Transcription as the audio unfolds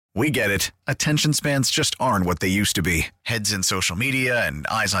We get it. Attention spans just aren't what they used to be. Heads in social media and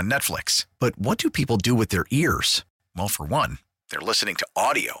eyes on Netflix. But what do people do with their ears? Well, for one, they're listening to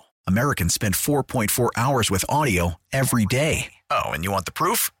audio. Americans spend 4.4 hours with audio every day. Oh, and you want the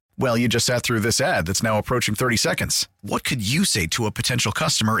proof? Well, you just sat through this ad that's now approaching 30 seconds. What could you say to a potential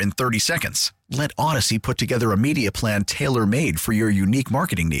customer in 30 seconds? Let Odyssey put together a media plan tailor-made for your unique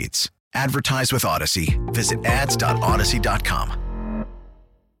marketing needs. Advertise with Odyssey. Visit ads.odyssey.com.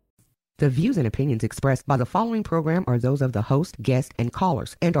 The views and opinions expressed by the following program are those of the host, guest, and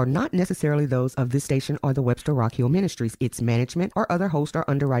callers, and are not necessarily those of this station or the Webster Rock Hill Ministries, its management, or other host or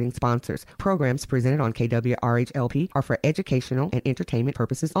underwriting sponsors. Programs presented on KWRH-LP are for educational and entertainment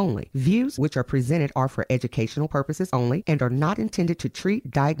purposes only. Views which are presented are for educational purposes only and are not intended to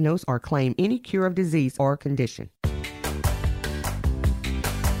treat, diagnose, or claim any cure of disease or condition.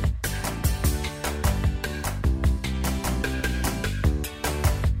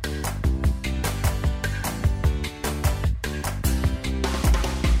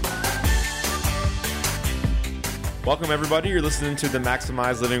 Welcome, everybody. You're listening to the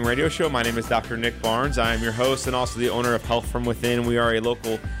Maximize Living Radio Show. My name is Dr. Nick Barnes. I am your host and also the owner of Health From Within. We are a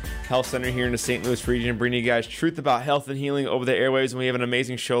local health center here in the St. Louis region, bringing you guys truth about health and healing over the airwaves. And we have an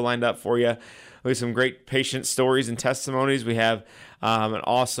amazing show lined up for you. We have some great patient stories and testimonies. We have an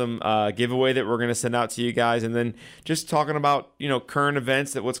awesome giveaway that we're going to send out to you guys. And then just talking about, current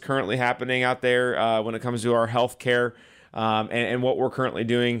events, that what's currently happening out there when it comes to our health care. And what we're currently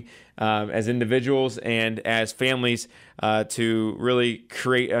doing as individuals and as families to really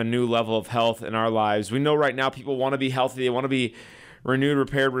create a new level of health in our lives. We know right now people want to be healthy. They want to be renewed,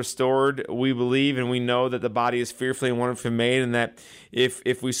 repaired, restored. We believe and we know that the body is fearfully and wonderfully made, and that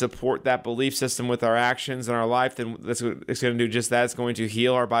if we support that belief system with our actions in our life, then that's what it's going to do just that. It's going to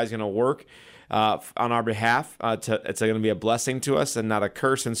heal. Our body's going to work on our behalf. It's going to be a blessing to us and not a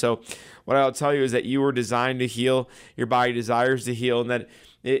curse. And so what I'll tell you is that you were designed to heal. Your body desires to heal. And that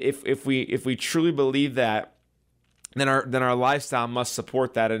if we truly believe that, then our lifestyle must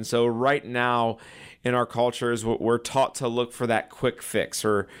support that. And so right now in our culture is what we're taught to look for that quick fix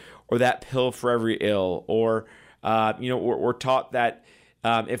or that pill for every ill, or we're taught that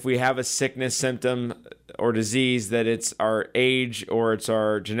if we have a sickness, symptom, or disease, that it's our age or it's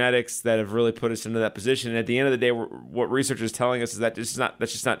our genetics that have really put us into that position. And at the end of the day, what research is telling us is that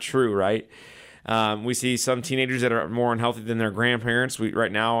that's just not true, right? We see some teenagers that are more unhealthy than their grandparents.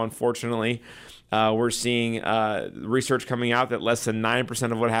 Right now, unfortunately, we're seeing research coming out that less than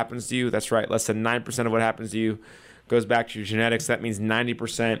 9% of what happens to you, that's right, less than 9% of what happens to you goes back to your genetics. That means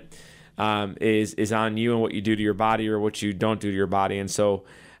 90% is on you and what you do to your body or what you don't do to your body. And so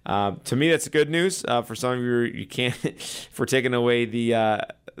to me, that's good news. For some of you can't, for taking away the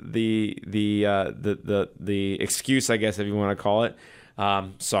excuse, I guess, if you want to call it.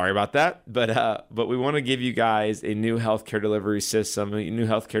 Sorry about that, but we want to give you guys a new healthcare delivery system, a new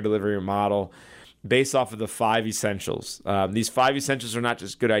healthcare delivery model based off of the 5 essentials. These 5 essentials are not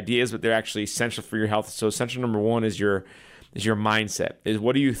just good ideas, but they're actually essential for your health. So essential number 1 is your mindset. Is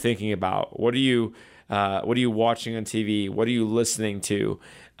what are you thinking about? What are you watching on TV? What are you listening to?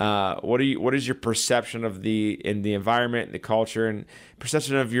 What is your perception of the environment and the culture and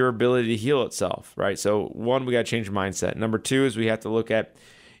perception of your ability to heal itself, right? So 1, we got to change your mindset. Number 2 is we have to look at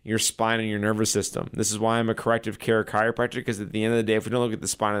your spine and your nervous system. This is why I'm a corrective care chiropractor, because at the end of the day, if we don't look at the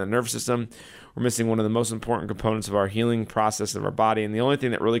spine and the nervous system, we're missing one of the most important components of our healing process of our body. And the only thing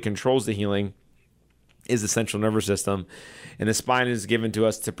that really controls the healing is the central nervous system. And the spine is given to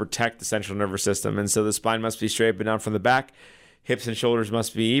us to protect the central nervous system. And so the spine must be straight up and down from the back. Hips and shoulders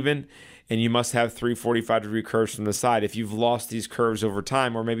must be even, and you must have 3 45-degree curves from the side. If you've lost these curves over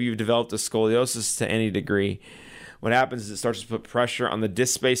time, or maybe you've developed a scoliosis to any degree, what happens is it starts to put pressure on the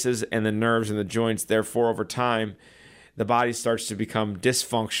disc spaces and the nerves and the joints. Therefore, over time, the body starts to become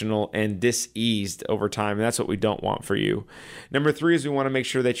dysfunctional and diseased over time, and that's what we don't want for you. Number 3 is we want to make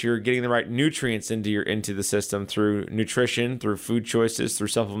sure that you're getting the right nutrients into the system through nutrition, through food choices, through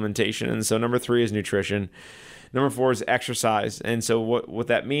supplementation. And so number 3 is nutrition. Number 4 is exercise. And so what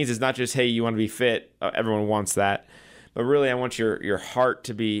that means is not just, hey, you want to be fit. Everyone wants that. But really, I want your heart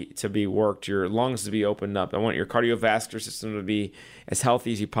to be worked, your lungs to be opened up. I want your cardiovascular system to be as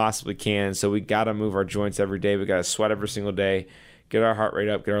healthy as you possibly can. So we got to move our joints every day. We got to sweat every single day, get our heart rate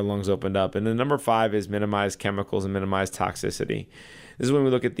up, get our lungs opened up. And then number 5 is minimize chemicals and minimize toxicity. This is when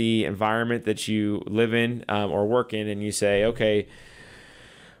we look at the environment that you live in or work in, and you say, okay,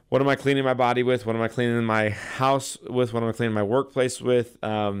 what am I cleaning my body with? What am I cleaning my house with? What am I cleaning my workplace with?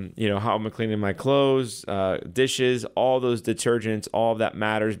 How am I cleaning my clothes, dishes, all those detergents, all of that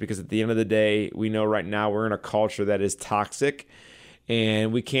matters, because at the end of the day, we know right now we're in a culture that is toxic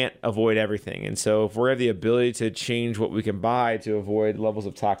and we can't avoid everything. And so if we have the ability to change what we can buy to avoid levels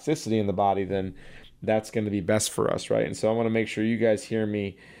of toxicity in the body, then that's going to be best for us, right? And so I want to make sure you guys hear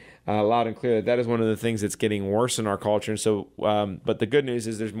me loud and clear that is one of the things that's getting worse in our culture. And so, but the good news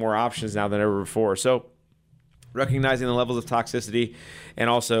is there's more options now than ever before. So recognizing the levels of toxicity and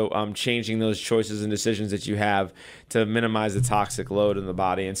also changing those choices and decisions that you have to minimize the toxic load in the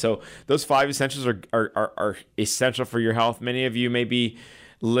body. And so those 5 essentials are essential for your health. Many of you may be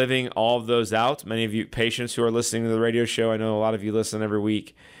living all of those out. Many of you patients who are listening to the radio show, I know a lot of you listen every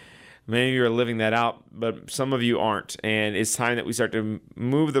week. Many of you are living that out, but some of you aren't. And it's time that we start to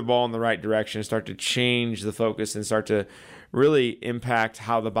move the ball in the right direction, start to change the focus, and start to really impact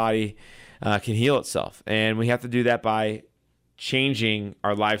how the body can heal itself. And we have to do that by changing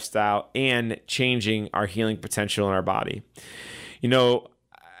our lifestyle and changing our healing potential in our body. You know,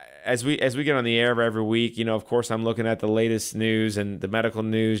 as we get on the air every week, you know, of course, I'm looking at the latest news and the medical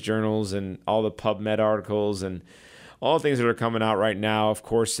news journals and all the PubMed articles and all the things that are coming out right now. Of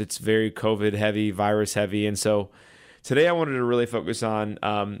course, it's very COVID heavy, virus heavy. And so today I wanted to really focus on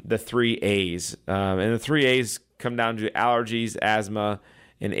the 3 A's. And the 3 A's come down to allergies, asthma,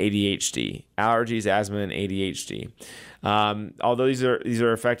 and ADHD. Allergies, asthma, and ADHD. Although these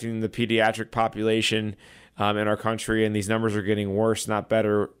are affecting the pediatric population in our country, and these numbers are getting worse, not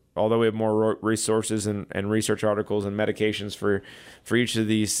better. Although we have more resources and research articles and medications for each of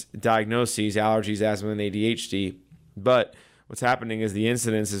these diagnoses, allergies, asthma, and ADHD. But what's happening is the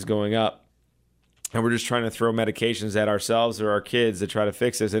incidence is going up, and we're just trying to throw medications at ourselves or our kids to try to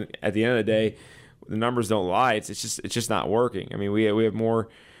fix this. And at the end of the day, the numbers don't lie. It's just not working. I mean, we have more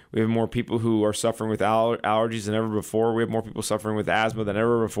people who are suffering with allergies than ever before. We have more people suffering with asthma than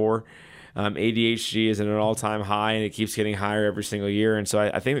ever before. ADHD is at an all-time high, and it keeps getting higher every single year. And so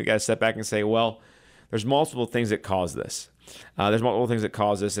I think we got to step back and say, well, there's multiple things that cause this.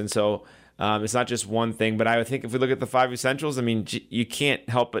 And so it's not just one thing. But I would think if we look at the 5 essentials, I mean, you can't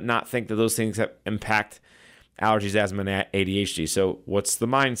help but not think that those things that impact allergies, asthma, and ADHD. So what's the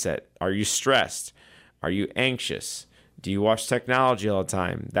mindset? Are you stressed? Are you anxious? Do you watch technology all the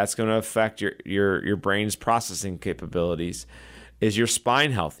time? That's going to affect your brain's processing capabilities. Is your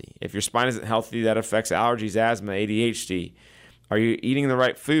spine healthy? If your spine isn't healthy, that affects allergies, asthma, ADHD. Are you eating the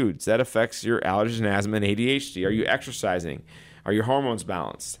right foods? That affects your allergies and asthma and ADHD. Are you exercising? Are your hormones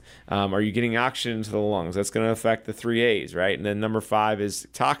balanced? Are you getting oxygen into the lungs? That's going to affect the 3 A's, right? And then number 5 is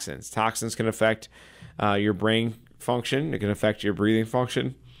toxins. Toxins can affect your brain function. It can affect your breathing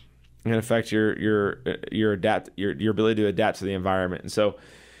function. It can affect your ability to adapt to the environment. And so,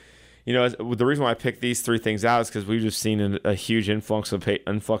 you know, the reason why I picked these 3 things out is because we've just seen a huge influx of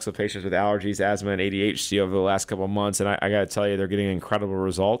patients with allergies, asthma, and ADHD over the last couple of months. And I got to tell you, they're getting incredible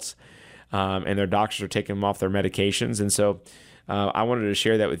results. And their doctors are taking them off their medications. And so I wanted to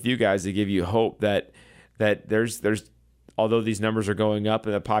share that with you guys to give you hope that there's although these numbers are going up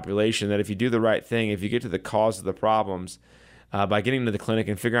in the population, that if you do the right thing, if you get to the cause of the problems by getting to the clinic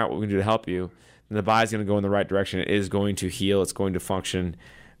and figuring out what we can do to help you, then the body's going to go in the right direction. It is going to heal. It's going to function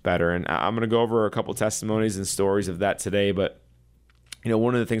better. And I'm going to go over a couple testimonies and stories of that today. But, you know,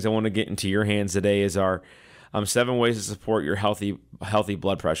 one of the things I want to get into your hands today is our 7 ways to support your healthy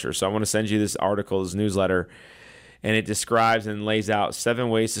blood pressure. So I want to send you this article, this newsletter, and it describes and lays out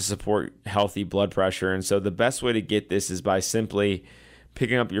 7 ways to support healthy blood pressure. And so the best way to get this is by simply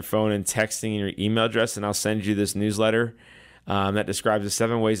picking up your phone and texting your email address, and I'll send you this newsletter that describes the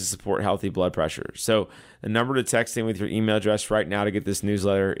 7 ways to support healthy blood pressure. So the number to text in with your email address right now to get this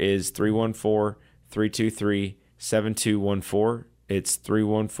newsletter is 314-323-7214. It's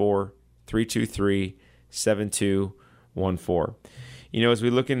 314-323-7214. You know, as we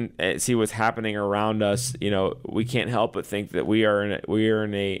look and see what's happening around us, you know, we can't help but think that we are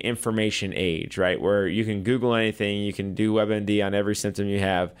in a information age, right? Where you can Google anything, you can do WebMD on every symptom you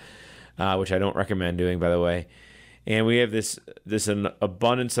have, which I don't recommend doing, by the way. And we have this an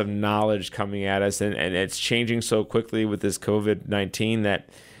abundance of knowledge coming at us, and it's changing so quickly with this COVID-19 that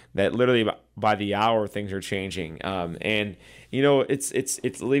literally by the hour things are changing. And you know,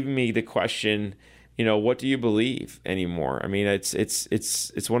 it's leaving me the question, you know, what do you believe anymore? I mean,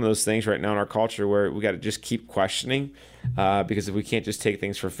 it's one of those things right now in our culture where we got to just keep questioning, because if we can't just take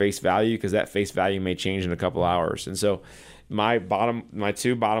things for face value, because that face value may change in a couple hours. And so my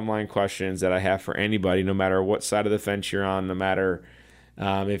 2 bottom line questions that I have for anybody, no matter what side of the fence you're on, no matter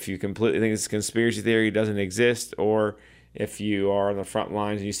if you completely think it's a conspiracy theory, it doesn't exist, or if you are on the front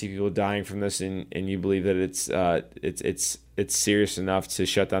lines and you see people dying from this and you believe that it's serious enough to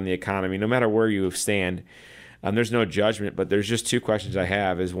shut down the economy, no matter where you stand, there's no judgment, but there's just 2 questions I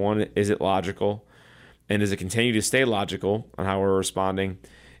have. Is one, is it logical? And does it continue to stay logical on how we're responding?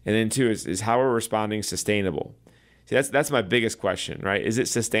 And then 2 is how we're responding sustainable? See, that's my biggest question, right? Is it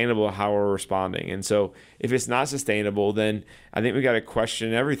sustainable how we're responding? And so if it's not sustainable, then I think we got to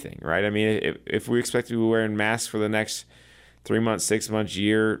question everything, right? I mean, if we expect to be wearing masks for the next 3 months, 6 months,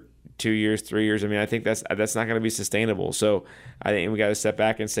 year, 2 years, 3 years, I mean, I think that's not going to be sustainable. So I think we got to step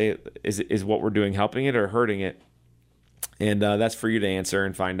back and say, is what we're doing helping it or hurting it? And that's for you to answer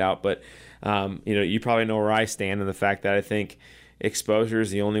and find out. But you probably know where I stand in the fact that I think exposure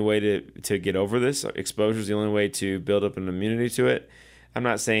is the only way to get over this. Exposure is the only way to build up an immunity to it. I'm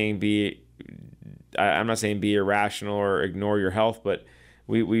not saying be irrational or ignore your health, but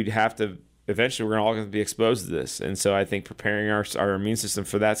we'd have to eventually. We're all going to be exposed to this, and so I think preparing our immune system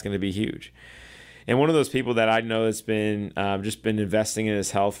for that's going to be huge. And one of those people that I know that's been just been investing in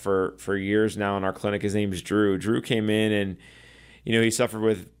his health for years now in our clinic, his name is Drew. Drew came in and he suffered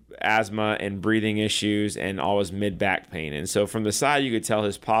with asthma and breathing issues and always mid-back pain. And so from the side, you could tell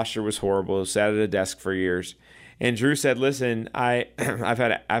his posture was horrible. He sat at a desk for years. And Drew said, listen, I've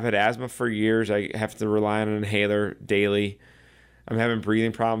had asthma for years. I have to rely on an inhaler daily. I'm having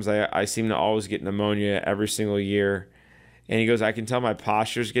breathing problems. I seem to always get pneumonia every single year. And he goes, I can tell my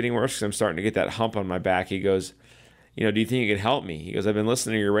posture's getting worse because I'm starting to get that hump on my back. He goes, do you think you could help me? He goes, I've been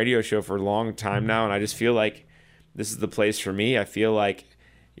listening to your radio show for a long time now, and I just feel like this is the place for me. I feel like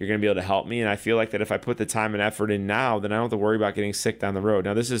you're going to be able to help me. And I feel like that if I put the time and effort in now, then I don't have to worry about getting sick down the road.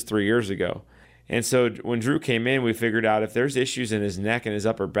 Now, this is 3 years ago. And so when Drew came in, we figured out if there's issues in his neck and his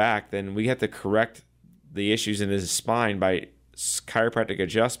upper back, then we have to correct the issues in his spine by chiropractic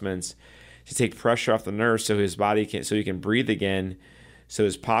adjustments to take pressure off the nerves so his body so he can breathe again, so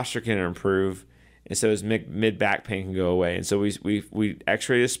his posture can improve, and so his mid-back pain can go away. And so we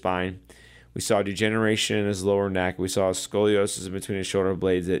x-rayed his spine. We saw degeneration in his lower neck. We saw scoliosis in between his shoulder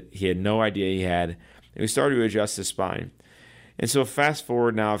blades that he had no idea he had. And we started to adjust his spine. And so fast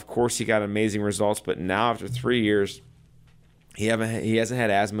forward now, of course, he got amazing results. But now after 3 years, he hasn't had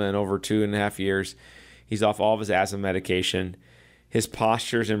asthma in over 2.5 years. He's off all of his asthma medication. His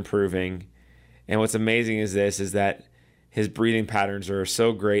posture's improving. And what's amazing is that his breathing patterns are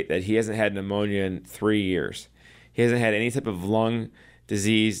so great that he hasn't had pneumonia in 3 years. He hasn't had any type of lung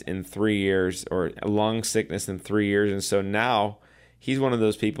disease in 3 years or lung sickness in 3 years. And so now he's one of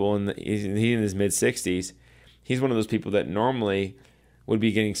those people, and he's in his mid-60s. He's one of those people that normally would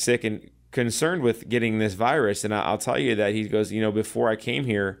be getting sick and concerned with getting this virus. And I'll tell you that he goes, before I came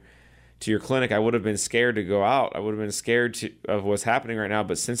here to your clinic, I would have been scared to go out. I would have been scared of what's happening right now.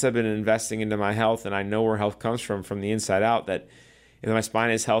 But since I've been investing into my health, and I know where health comes from the inside out, that if my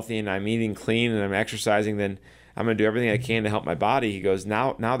spine is healthy and I'm eating clean and I'm exercising, then I'm going to do everything I can to help my body. He goes,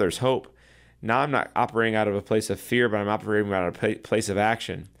 now there's hope. Now I'm not operating out of a place of fear, but I'm operating out of a place of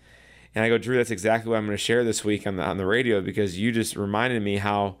action. And I go, Drew, that's exactly what I'm going to share this week on the radio, because you just reminded me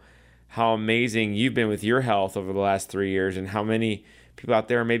how amazing you've been with your health over the last 3 years, and how many people out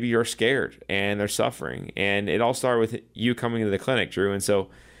there, maybe you're scared and they're suffering. And it all started with you coming to the clinic, Drew. And so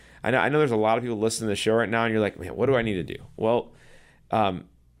I know there's a lot of people listening to the show right now, and you're like, man, what do I need to do? Well, our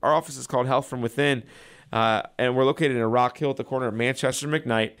office is called Health From Within. And we're located in Rock Hill at the corner of Manchester and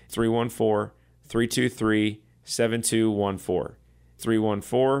McKnight, 314-323-7214.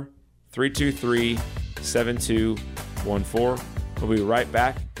 314-323-7214. We'll be right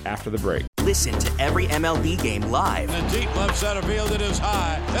back after the break. Listen to every MLB game live. In the deep left center field, it is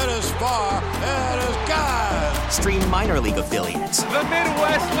high, it is far, it is gone. Stream minor league affiliates. The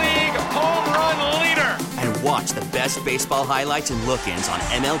Midwest League home run leader. And watch the best baseball highlights and look-ins on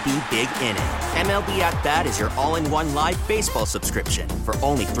MLB Big Inning. MLB At Bat is your all-in-one live baseball subscription for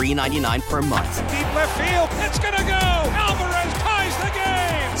only $3.99 per month. Deep left field, it's gonna go. Alvarez ties the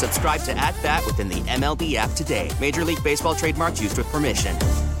game. Subscribe to At Bat within the MLB app today. Major League Baseball trademarks used with permission.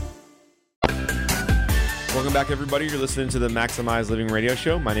 Welcome back, everybody. You're listening to the Maximize Living Radio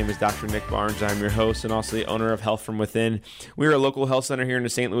Show. My name is Dr. Nick Barnes. I'm your host and also the owner of Health From Within. We are a local health center here in the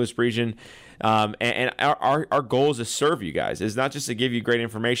St. Louis region, and our goal is to serve you guys. It's not just to give you great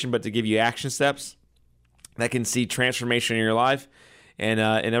information, but to give you action steps that can see transformation in your life and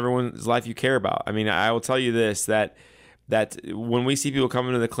in everyone's life you care about. I mean, I will tell you this, that when we see people come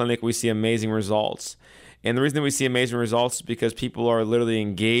into the clinic, we see amazing results. And the reason that we see amazing results is because people are literally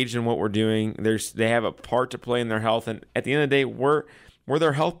engaged in what we're doing. They have a part to play in their health, and at the end of the day, we're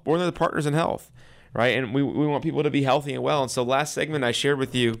their health. We're the partners in health, right? And we want people to be healthy and well. And so, last segment I shared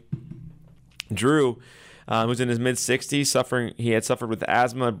with you, Drew, who's in his mid-60s, he had suffered with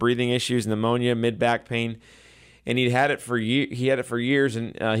asthma, breathing issues, pneumonia, mid-back pain, and he had it for years,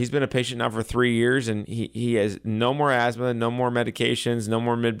 and he's been a patient now for 3 years, and he has no more asthma, no more medications, no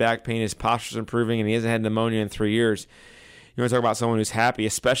more mid-back pain. His posture's improving, and he hasn't had pneumonia in 3 years. You want to talk about someone who's happy,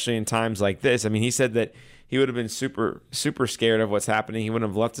 especially in times like this. I mean, he said that he would have been super, super scared of what's happening. He wouldn't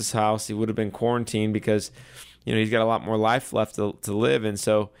have left his house. He would have been quarantined because, he's got a lot more life left to live. And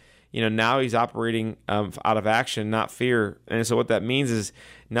so, now he's operating out of action, not fear. And so what that means is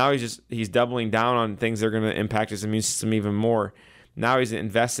now he's doubling down on things that are going to impact his immune system even more. Now he's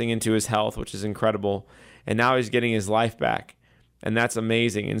investing into his health, which is incredible. And now he's getting his life back. And that's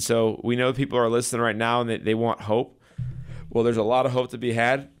amazing. And so we know people are listening right now and they want hope. Well, there's a lot of hope to be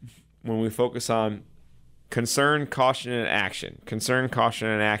had when we focus on concern, caution, and action. Concern, caution,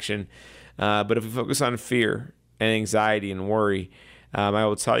 and action. But if we focus on fear and anxiety and worry, I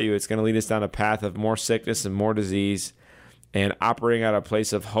will tell you it's going to lead us down a path of more sickness and more disease and operating out of a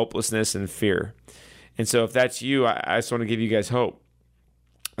place of hopelessness and fear. And so if that's you, I just want to give you guys hope.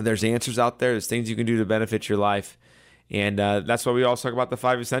 There's answers out there. There's things you can do to benefit your life. And that's why we always talk about the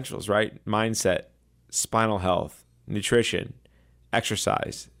 5 essentials, right? Mindset, spinal health, nutrition,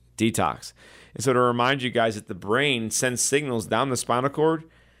 exercise, detox. And so to remind you guys that the brain sends signals down the spinal cord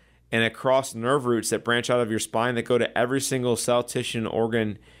and across nerve roots that branch out of your spine that go to every single cell, tissue, and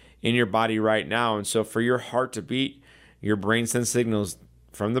organ in your body right now. And so for your heart to beat, your brain sends signals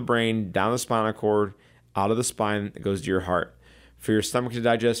from the brain down the spinal cord, out of the spine that goes to your heart. For your stomach to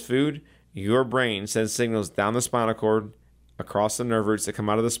digest food, your brain sends signals down the spinal cord, across the nerve roots that come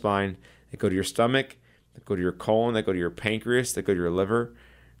out of the spine, that go to your stomach, that go to your colon, that go to your pancreas, that go to your liver,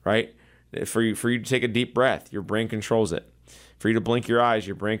 right? For you to take a deep breath, your brain controls it. For you to blink your eyes,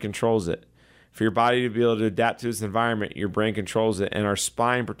 your brain controls it. For your body to be able to adapt to its environment, your brain controls it. And our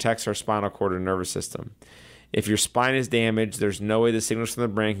spine protects our spinal cord and nervous system. If your spine is damaged, there's no way the signals from the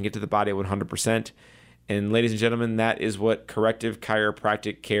brain can get to the body at 100%. And ladies and gentlemen, that is what corrective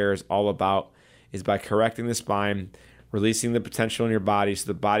chiropractic care is all about, is by correcting the spine, releasing the potential in your body so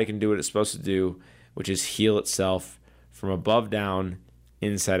the body can do what it's supposed to do, which is heal itself from above down,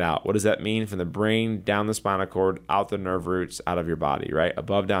 inside out. What does that mean? From the brain, down the spinal cord, out the nerve roots, out of your body, right?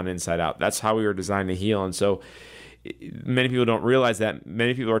 Above, down, inside out. That's how we were designed to heal. And so many people don't realize that.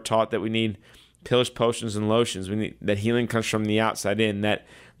 Many people are taught that we need pills, potions, and lotions. We need that healing comes from the outside in, that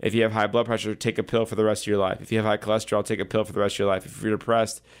if you have high blood pressure, take a pill for the rest of your life. If you have high cholesterol, take a pill for the rest of your life. If you're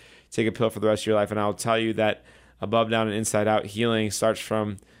depressed, take a pill for the rest of your life. And I'll tell you that above, down, and inside out healing starts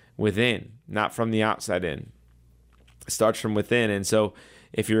from within, not from the outside in. It starts from within. And so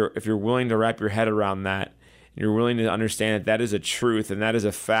if you're willing to wrap your head around that, and you're willing to understand that that is a truth and that is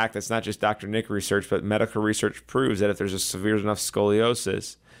a fact, that's not just Dr. Nick research, but medical research proves that if there's a severe enough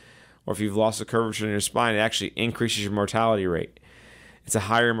scoliosis, or if you've lost a curvature in your spine, it actually increases your mortality rate. It's a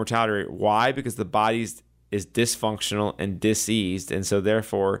higher mortality rate. Why? Because the body is dysfunctional and diseased, and so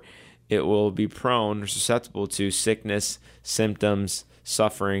therefore it will be prone or susceptible to sickness, symptoms,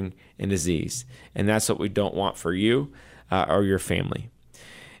 suffering, and disease. And that's what we don't want for you or your family.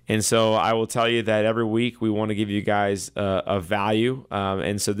 And so I will tell you that every week we want to give you guys a value.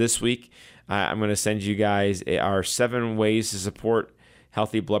 And so this week I'm going to send you guys our 7 ways to support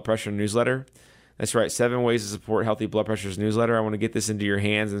healthy blood pressure newsletter. That's right, 7 ways to support healthy blood pressure's newsletter. I want to get this into your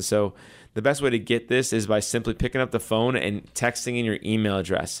hands. And so the best way to get this is by simply picking up the phone and texting in your email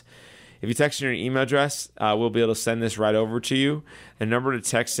address. If you text in your email address, we'll be able to send this right over to you. The number to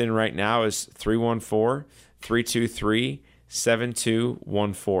text in right now is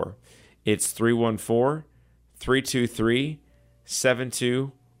 314-323-7214. It's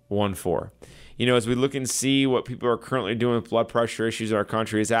 314-323-7214. As we look and see what people are currently doing with blood pressure issues in our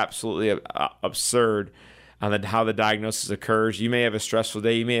country, is absolutely absurd on how the diagnosis occurs. You may have a stressful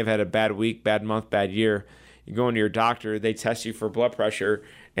day. You may have had a bad week, bad month, bad year. You go into your doctor, they test you for blood pressure,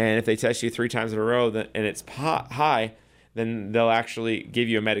 and if they test you 3 times in a row and it's high, then they'll actually give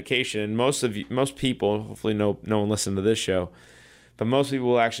you a medication. And most people, hopefully no one listened to this show, but most people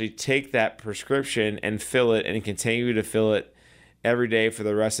will actually take that prescription and fill it and continue to fill it every day for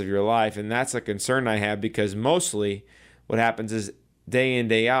the rest of your life. And that's a concern I have, because mostly what happens is day in,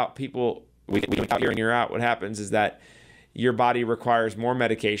 day out, people, we out year in, year out, what happens is that your body requires more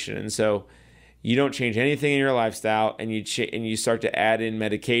medication. And so you don't change anything in your lifestyle, and you start to add in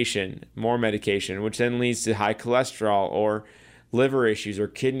medication, more medication, which then leads to high cholesterol or liver issues or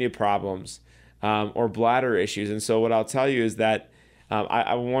kidney problems or bladder issues. And so what I'll tell you is that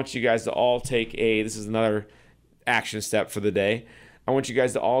I want you guys to all take this is another action step for the day. I want you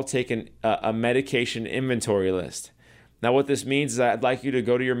guys to all take a medication inventory list. Now, what this means is that I'd like you to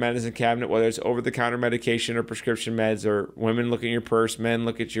go to your medicine cabinet, whether it's over-the-counter medication or prescription meds, or women look at your purse, men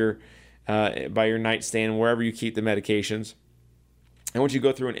look at your by your nightstand, wherever you keep the medications. I want you to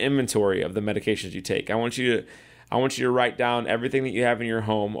go through an inventory of the medications you take. I want you to write down everything that you have in your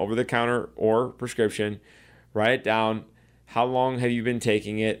home, over the counter or prescription. Write it down. How long have you been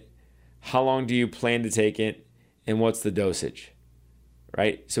taking it? How long do you plan to take it? And what's the dosage?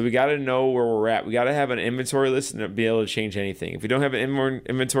 Right? So we got to know where we're at. We got to have an inventory list and be able to change anything. If we don't have an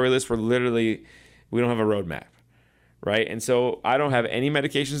inventory list, we don't have a roadmap. Right? And so I don't have any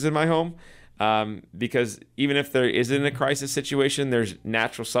medications in my home because even if there isn't a crisis situation, there's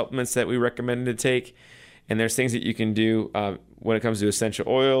natural supplements that we recommend to take. And there's things that you can do when it comes to essential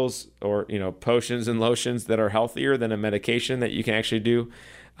oils or, potions and lotions that are healthier than a medication that you can actually do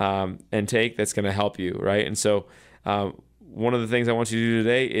and take that's going to help you, right? And so one of the things I want you to do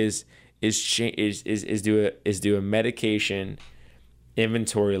today is do a medication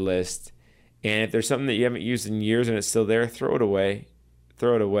inventory list. And if there's something that you haven't used in years and it's still there, throw it away.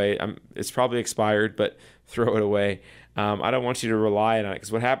 It's probably expired, but throw it away. I don't want you to rely on it,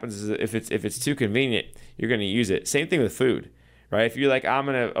 because what happens is if it's too convenient, you're going to use it. Same thing with food, right? If you're like, I'm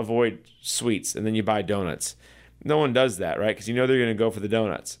going to avoid sweets, and then you buy donuts. No one does that, right? Because they're going to go for the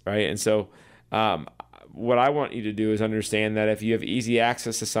donuts, right? And so what I want you to do is understand that if you have easy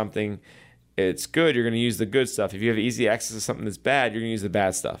access to something, it's good, you're going to use the good stuff. If you have easy access to something that's bad, you're going to use the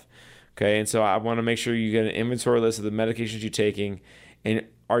bad stuff, okay? And so I want to make sure you get an inventory list of the medications you're taking. And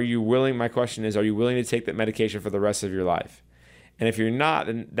my question is, are you willing to take that medication for the rest of your life? And if you're not,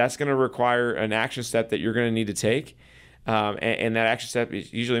 then that's going to require an action step that you're going to need to take. And that action step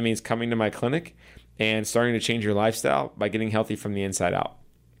usually means coming to my clinic and starting to change your lifestyle by getting healthy from the inside out.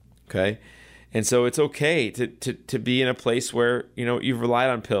 Okay? And so it's okay to be in a place where, you've relied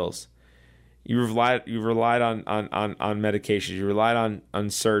on pills. You've relied on medications. You relied on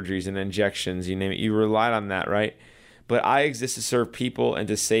surgeries and injections, you name it. You relied on that, right? But I exist to serve people and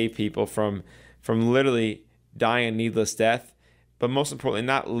to save people from literally dying a needless death. But most importantly,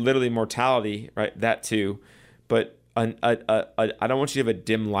 not literally mortality, right? That too. But I don't want you to have a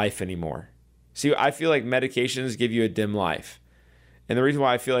dim life anymore. See, I feel like medications give you a dim life. And the reason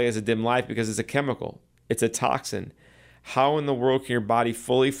why I feel like it's a dim life, because it's a chemical. It's a toxin. How in the world can your body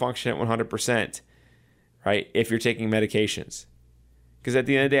fully function at 100%, right, if you're taking medications? Because at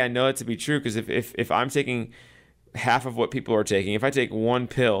the end of the day, I know it to be true, because if I'm taking half of what people are taking, if I take one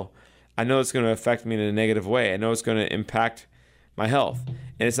pill, I know it's going to affect me in a negative way. I know it's going to impact my health,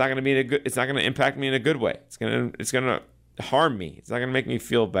 and it's not going to impact me in a good way. It's going to harm me. It's not going to make me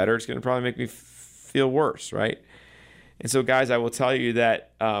feel better. It's going to probably make me feel worse, right? And so, guys, I will tell you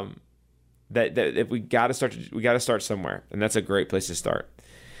that that if we got to start somewhere, and that's a great place to start.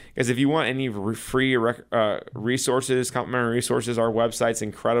 Because if you want any free resources, complimentary resources, our website's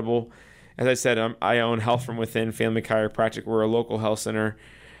incredible. As I said, I own Health From Within Family Chiropractic. We're a local health center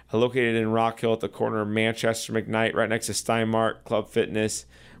located in Rock Hill at the corner of Manchester McKnight, right next to Steinmart Club Fitness,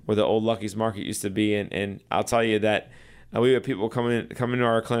 where the old Lucky's Market used to be. And I'll tell you that we have people coming to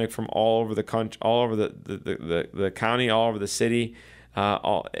our clinic from all over the country, all over the county, all over the city,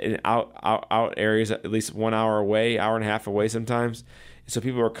 out areas at least 1 hour away, hour and a half away sometimes. And so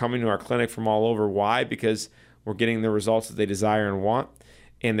people are coming to our clinic from all over. Why? Because we're getting the results that they desire and want.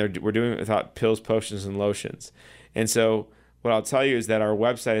 And we're doing it without pills, potions, and lotions. And so what I'll tell you is that our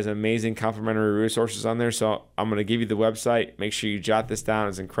website has amazing complimentary resources on there. So I'm going to give you the website. Make sure you jot this down.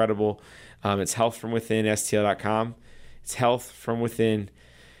 It's incredible. It's healthfromwithinstl.com. It's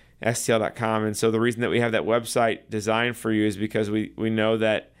healthfromwithinstl.com. And so the reason that we have that website designed for you is because we know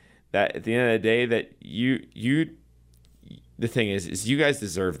that at the end of the day that the thing is you guys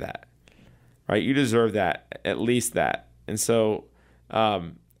deserve that, right? You deserve that, at least that. And so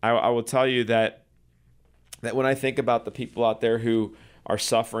I will tell you that when I think about the people out there who are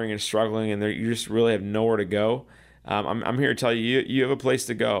suffering and struggling and you just really have nowhere to go, I'm here to tell you, you have a place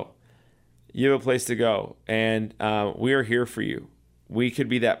to go. You have a place to go, and we are here for you. We could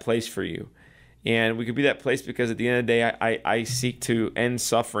be that place for you, and we could be that place because at the end of the day, I seek to end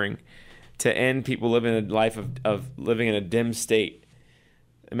suffering, to end people living a life of living in a dim state.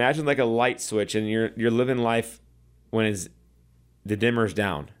 Imagine like a light switch, and you're living life when the dimmer's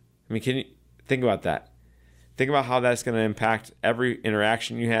down. I mean, can you think about that? Think about how that's going to impact every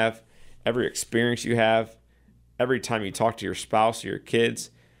interaction you have, every experience you have, every time you talk to your spouse or your kids,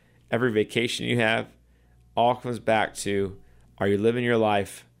 every vacation you have. All comes back to, are you living your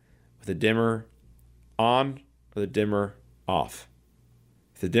life with the dimmer on or the dimmer off?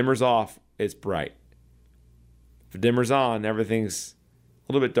 If the dimmer's off, it's bright. If the dimmer's on, everything's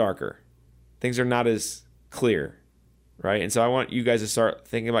a little bit darker. Things are not as clear, right? And so I want you guys to start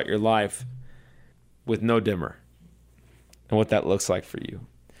thinking about your life with no dimmer and what that looks like for you.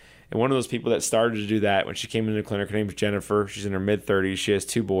 And one of those people that started to do that when she came into the clinic, her name is Jennifer. She's in her mid-30s. She has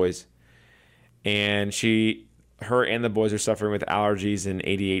 2 boys. And her and the boys are suffering with allergies and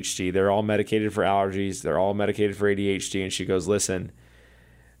ADHD. They're all medicated for allergies. They're all medicated for ADHD. And she goes, listen,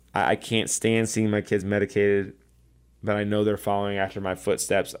 I can't stand seeing my kids medicated, but I know they're following after my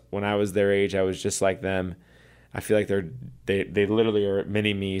footsteps. When I was their age, I was just like them. I feel like they literally are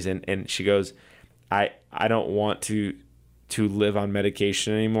mini-me's. And she goes, I don't want to live on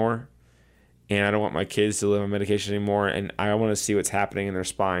medication anymore, and I don't want my kids to live on medication anymore, and I want to see what's happening in their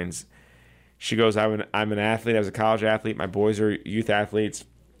spines. She goes, I'm an athlete. I was a college athlete. My boys are youth athletes.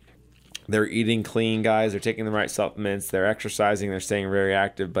 They're eating clean, guys. They're taking the right supplements. They're exercising. They're staying very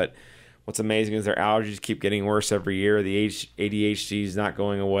active. But what's amazing is their allergies keep getting worse every year. The ADHD is not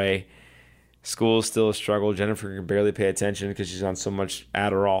going away. School is still a struggle. Jennifer can barely pay attention because she's on so much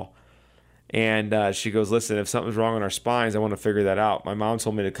Adderall. And she goes, listen, if something's wrong in our spines, I want to figure that out. My mom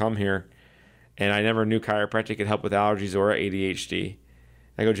told me to come here, and I never knew chiropractic could help with allergies or ADHD.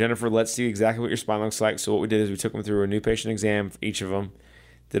 I go, Jennifer, let's see exactly what your spine looks like. So what we did is we took them through a new patient exam for each of them,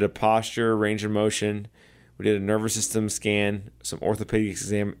 did a posture, range of motion. We did a nervous system scan, some orthopedic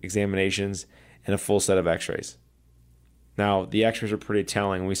examinations, and a full set of x-rays. Now, the x-rays are pretty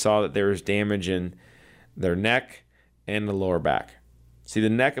telling. We saw that there was damage in their neck and the lower back. See, the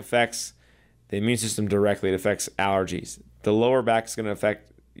neck affects the immune system directly. It affects allergies. The lower back is going to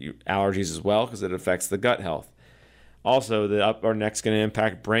affect allergies as well because it affects the gut health. Also, the upper neck is going to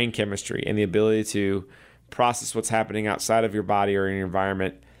impact brain chemistry and the ability to process what's happening outside of your body or in your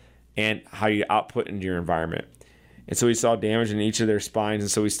environment and how you output into your environment. And so we saw damage in each of their spines, and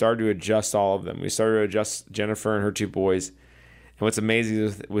so we started to adjust all of them. We started to adjust Jennifer and her 2 boys. And what's amazing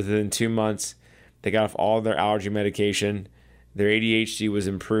is within 2 months, they got off all of their allergy medication. Their ADHD was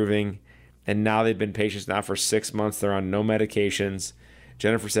improving, and now they've been patients now for 6 months. They're on no medications.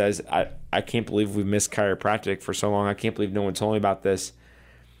 Jennifer says, I can't believe we missed chiropractic for so long. I can't believe no one told me about this.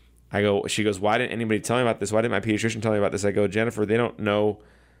 She goes, why didn't anybody tell me about this? Why didn't my pediatrician tell me about this? I go, Jennifer, they don't know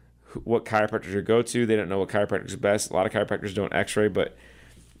what chiropractors to go to. They don't know what chiropractors is best. A lot of chiropractors don't x-ray, but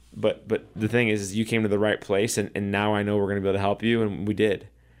the thing is you came to the right place, and now I know we're going to be able to help you, and we did.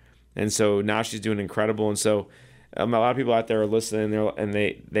 And so now she's doing incredible. And so a lot of people out there are listening, and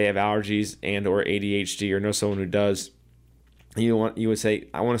they have allergies and or ADHD or know someone who does. You would say,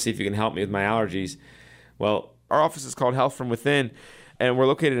 I want to see if you can help me with my allergies. Well, our office is called Health From Within, and we're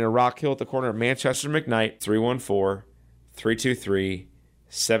located in Rock Hill at the corner of Manchester and McKnight,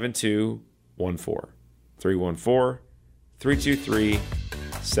 314-323-7214.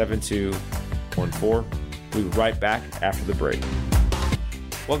 314-323-7214. We'll be right back after the break.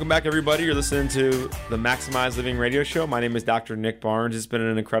 Welcome back, everybody. You're listening to the Maximize Living Radio Show. My name is Dr. Nick Barnes. It's been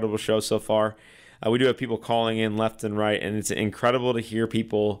an incredible show so far. We do have people calling in left and right, and it's incredible to hear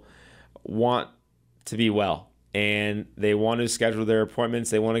people want to be well, and they want to schedule their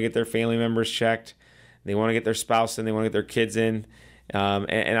appointments. They want to get their family members checked. They want to get their spouse in. They want to get their kids in.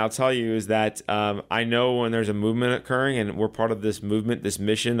 And I'll tell you is that I know when there's a movement occurring, and we're part of this movement, this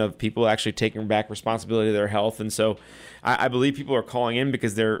mission of people actually taking back responsibility of their health. And so I believe people are calling in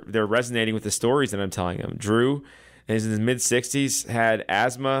because they're resonating with the stories that I'm telling them. Drew, in his mid-60s, had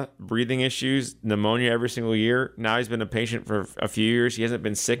asthma, breathing issues, pneumonia every single year. Now he's been a patient for a few years. He hasn't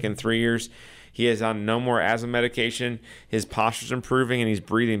been sick in 3 years. He is on no more asthma medication. His posture's improving, and he's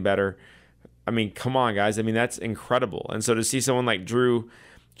breathing better. I mean, come on, guys. I mean, that's incredible. And so to see someone like Drew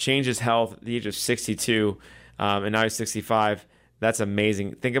change his health at the age of 62, and now he's 65, that's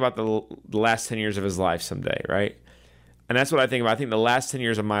amazing. Think about the last 10 years of his life someday, right? And that's what I think about. I think the last 10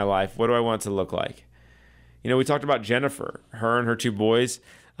 years of my life, what do I want it to look like? You know, we talked about Jennifer. Her and her 2 boys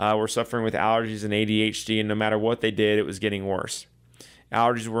were suffering with allergies and ADHD, and no matter what they did, it was getting worse.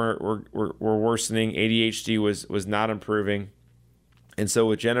 Allergies were worsening. ADHD was not improving. And so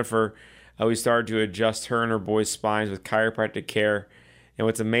with Jennifer, we started to adjust her and her boys' spines with chiropractic care. And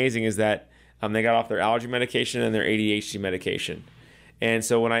what's amazing is that they got off their allergy medication and their ADHD medication. And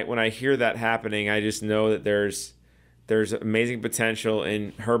so when I hear that happening, I just know that there's amazing potential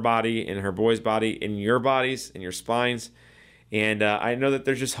in her body, in her boys' body, in your bodies, in your spines. And I know that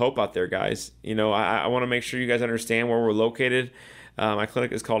there's just hope out there, guys. You know, I want to make sure you guys understand where we're located. My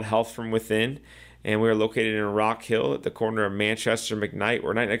clinic is called Health From Within, and we are located in Rock Hill at the corner of Manchester and McKnight.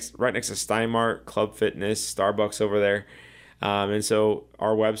 We're right next to Steinmart, Club Fitness, Starbucks over there. And so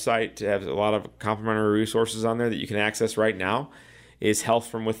our website has a lot of complimentary resources on there that you can access right now is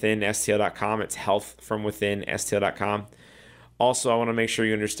healthfromwithinstl.com. It's healthfromwithinstl.com. Also, I want to make sure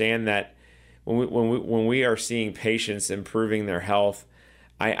you understand that when we are seeing patients improving their health,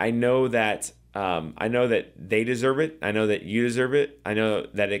 I know that I know that they deserve it. I know that you deserve it. I know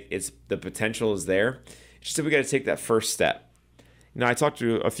that it's the potential is there. It's just that we got to take that first step. I talked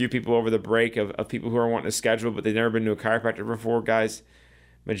to a few people over the break of people who are wanting to schedule, but they've never been to a chiropractor before. Guys,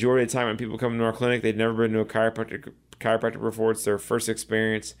 majority of the time when people come into our clinic, they've never been to a chiropractor before. It's their first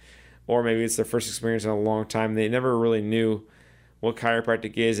experience, or maybe it's their first experience in a long time. They never really knew what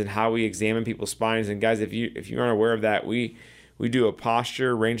chiropractic is and how we examine people's spines. And guys, if you aren't aware of that, we do a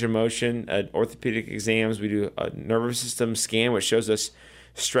posture, range of motion, orthopedic exams. We do a nervous system scan, which shows us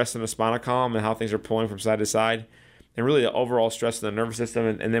stress in the spinal column and how things are pulling from side to side, and really the overall stress in the nervous system.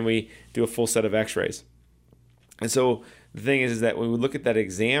 And then we do a full set of x-rays. And so the thing is that when we look at that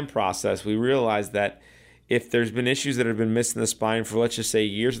exam process, we realize that if there's been issues that have been missed in the spine for, let's just say,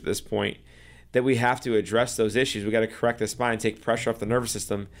 years at this point, that we have to address those issues. We got to correct the spine, take pressure off the nervous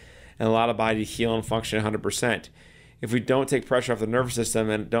system, and allow the body to heal and function 100%. If we don't take pressure off the nervous system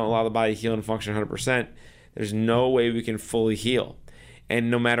and don't allow the body to heal and function 100%, there's no way we can fully heal.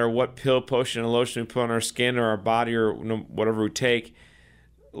 And no matter what pill, potion, and lotion we put on our skin or our body or whatever we take,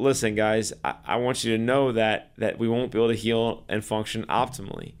 listen, guys, I want you to know that we won't be able to heal and function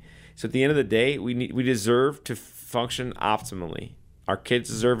optimally. So at the end of the day, we deserve to function optimally. Our kids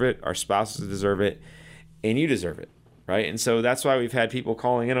deserve it, our spouses deserve it, and you deserve it, right? And so that's why we've had people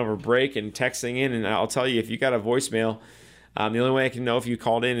calling in over break and texting in. And I'll tell you, if you got a voicemail, the only way I can know if you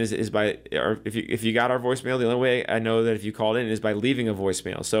called in is by, or if you got our voicemail, the only way I know that if you called in is by leaving a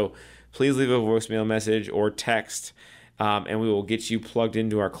voicemail. So please leave a voicemail message or text, and we will get you plugged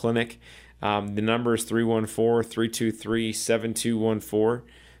into our clinic. The number is 314-323-7214,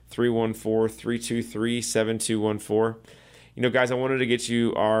 314-323-7214. Guys, I wanted to get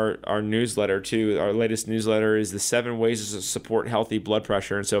you our newsletter too. Our latest newsletter is the 7 ways to support healthy blood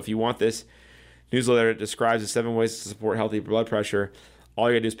pressure. And so if you want this newsletter that describes the 7 ways to support healthy blood pressure, all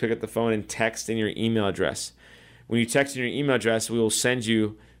you gotta do is pick up the phone and text in your email address. When you text in your email address, we will send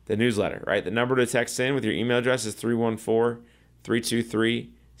you the newsletter, right? The number to text in with your email address is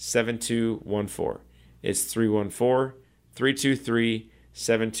 314-323-7214. It's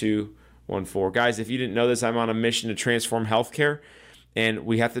 314-323-7214. Guys, if you didn't know this, I'm on a mission to transform healthcare, and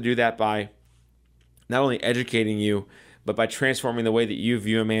we have to do that by not only educating you, but by transforming the way that you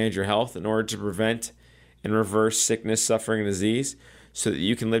view and manage your health in order to prevent and reverse sickness, suffering, and disease so that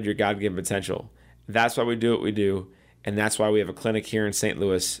you can live your God-given potential. That's why we do what we do, and that's why we have a clinic here in St.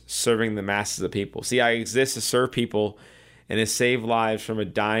 Louis serving the masses of people. See, I exist to serve people and to save lives from a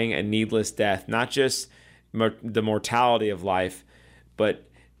dying and needless death, not just the mortality of life, but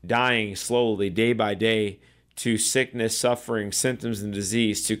dying slowly, day by day, to sickness, suffering, symptoms, and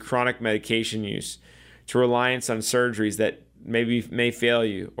disease, to chronic medication use, to reliance on surgeries that may fail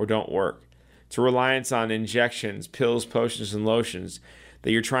you or don't work, to reliance on injections, pills, potions, and lotions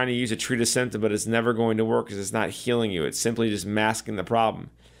that you're trying to use to treat a symptom, but it's never going to work because it's not healing you. It's simply just masking the problem.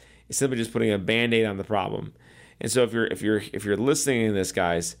 It's simply just putting a Band-Aid on the problem. And so if you're listening to this,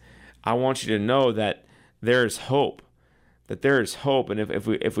 guys, I want you to know that there is hope. That there is hope, and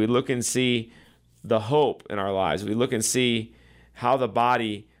if we look and see the hope in our lives, we look and see how the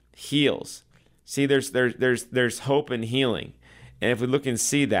body heals. See, there's hope and healing, and if we look and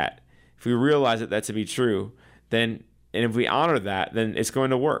see that, if we realize that to be true, then and if we honor that, then it's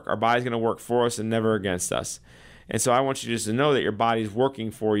going to work. Our body's going to work for us and never against us. And so I want you just to know that your body's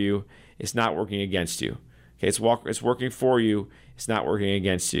working for you. It's not working against you. Okay, it's working for you. It's not working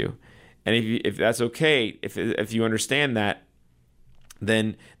against you. And if that's okay, if you understand that,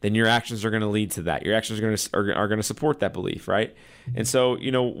 then your actions are going to lead to that. Your actions are going to support that belief, right? And so,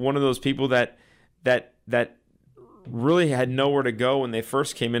 one of those people that really had nowhere to go when they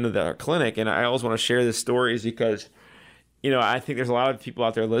first came into the clinic, and I always want to share this story is because, I think there's a lot of people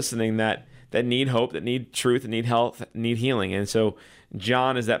out there listening that need hope, that need truth, that need health, need healing. And so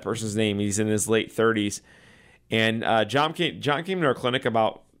John is that person's name. He's in his late 30s, and John came to our clinic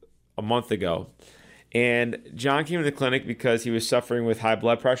about a month ago, and John came to the clinic because he was suffering with high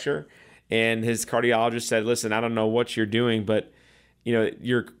blood pressure, and his cardiologist said, "Listen, I don't know what you're doing, but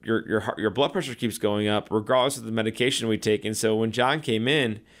your blood pressure keeps going up regardless of the medication we take." And so when John came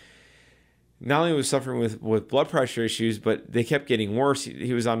in, not only was suffering with blood pressure issues, but they kept getting worse.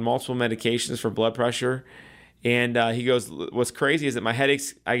 He was on multiple medications for blood pressure, and he goes, "What's crazy is that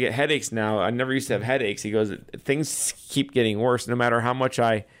I get headaches now. I never used to have headaches." He goes, "Things keep getting worse no matter how much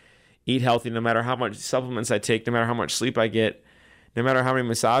I eat healthy, no matter how much supplements I take, no matter how much sleep I get, no matter how many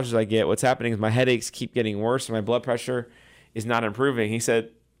massages I get. What's happening is my headaches keep getting worse and my blood pressure is not improving." He said,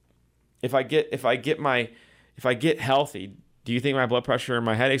 if I get healthy, do you think my blood pressure and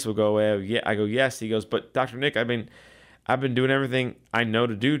my headaches will go away? Yeah. I go, yes. He goes, "But Dr. Nick, I've been I've been doing everything I know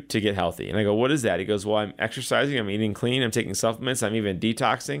to do to get healthy. And I go, what is that? He goes, well, I'm exercising, I'm eating clean, I'm taking supplements, I'm even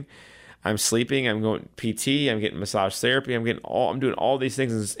detoxing, I'm sleeping, I'm going PT, I'm getting massage therapy, I'm doing all these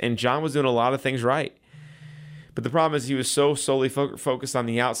things. And John was doing a lot of things right. But the problem is he was so solely focused on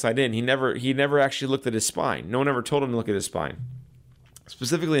the outside in. He never actually looked at his spine. No one ever told him to look at his spine,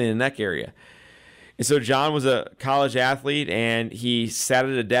 specifically in the neck area. And so John was a college athlete, and he sat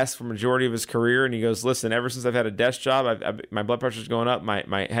at a desk for the majority of his career. And he goes, listen, ever since I've had a desk job, my blood pressure's going up.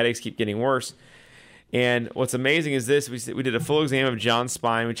 My headaches keep getting worse. And what's amazing is this. We did a full exam of John's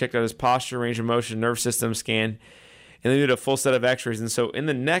spine. We checked out his posture, range of motion, nerve system scan. And then we did a full set of x-rays. And so in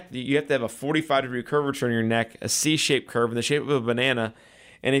the neck, you have to have a 45-degree curvature in your neck, a C-shaped curve in the shape of a banana.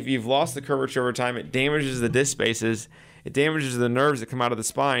 And if you've lost the curvature over time, it damages the disc spaces. It damages the nerves that come out of the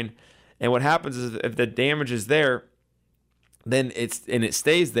spine. And what happens is if the damage is there, then it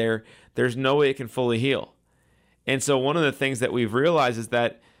stays there, there's no way it can fully heal. And so one of the things that we've realized is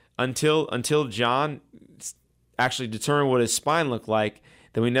that until John actually determined what his spine looked like,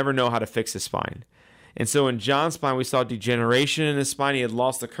 then we never know how to fix his spine. And so in John's spine, we saw degeneration in his spine. He had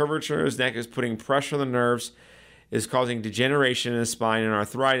lost the curvature in his neck. It was putting pressure on the nerves. It was causing degeneration in his spine and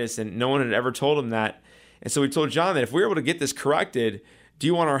arthritis, and no one had ever told him that. And so we told John that if we were able to get this corrected, do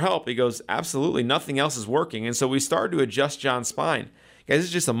you want our help? He goes, absolutely. Nothing else is working. And so we started to adjust John's spine. Guys, this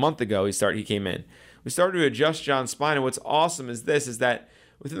is just a month ago he came in. We started to adjust John's spine. And what's awesome is that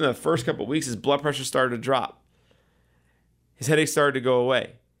within the first couple of weeks, his blood pressure started to drop. His headache started to go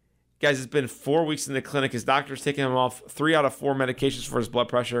away. Guys, it's been 4 weeks in the clinic. His doctor's taken him off 3 out of 4 medications for his blood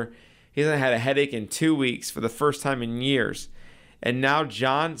pressure. He hasn't had a headache in 2 weeks for the first time in years. And now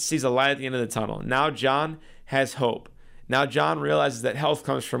John sees a light at the end of the tunnel. Now John has hope. Now John realizes that health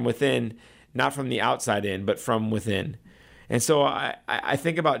comes from within, not from the outside in, but from within. And so I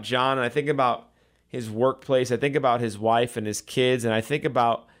think about John, and I think about his workplace. I think about his wife and his kids, and I think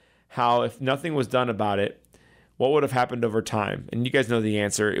about how if nothing was done about it, what would have happened over time? And you guys know the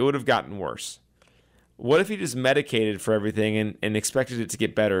answer. It would have gotten worse. What if he just medicated for everything and expected it to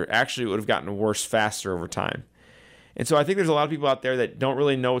get better? Actually, it would have gotten worse faster over time. And so I think there's a lot of people out there that don't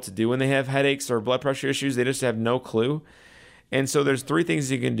really know what to do when they have headaches or blood pressure issues. They just have no clue. And so there's 3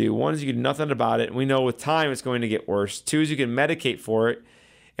 things you can do. 1 is you can do nothing about it, and we know with time it's going to get worse. 2 is you can medicate for it,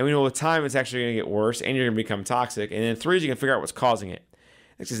 and we know with time it's actually going to get worse, and you're going to become toxic. And then 3 is you can figure out what's causing it.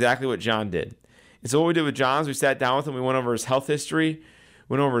 That's exactly what John did. And so what we did with John is we sat down with him, we went over his health history,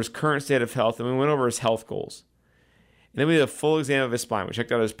 went over his current state of health, and we went over his health goals. And then we did a full exam of his spine. We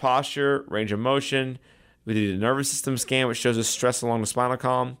checked out his posture, range of motion. We did a nervous system scan, which shows us stress along the spinal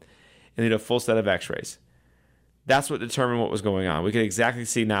column, and we did a full set of x-rays. That's what determined what was going on. We can exactly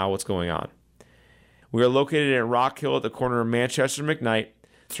see now what's going on. We are located in Rock Hill at the corner of Manchester and McKnight,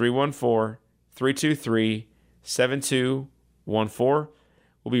 314-323-7214.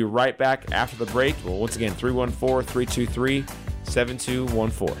 We'll be right back after the break. Well, once again,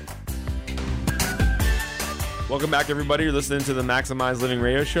 314-323-7214. Welcome back, everybody. You're listening to the Maximize Living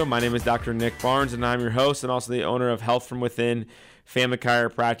Radio Show. My name is Dr. Nick Barnes, and I'm your host and also the owner of Health From Within Family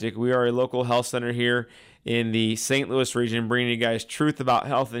Chiropractic. We are a local health center here in the St. Louis region, bringing you guys truth about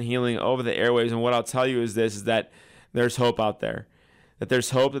health and healing over the airwaves. And what I'll tell you is this, is that there's hope out there. That there's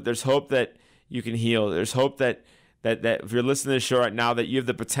hope that you can heal. There's hope that if you're listening to this show right now, that you have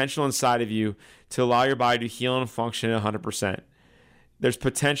the potential inside of you to allow your body to heal and function 100%. There's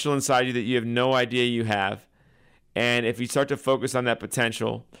potential inside you that you have no idea you have. And if you start to focus on that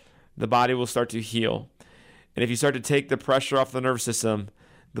potential, the body will start to heal. And if you start to take the pressure off the nervous system,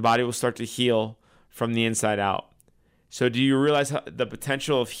 the body will start to heal from the inside out. So do you realize the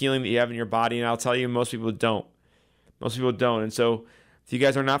potential of healing that you have in your body? And I'll tell you, most people don't. Most people don't. And so if you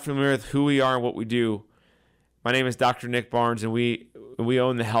guys are not familiar with who we are and what we do, my name is Dr. Nick Barnes, and we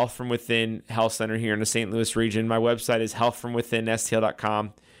own the Health From Within Health Center here in the St. Louis region. My website is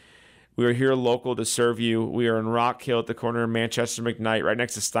healthfromwithinstl.com. We are here local to serve you. We are in Rock Hill at the corner of Manchester and McKnight, right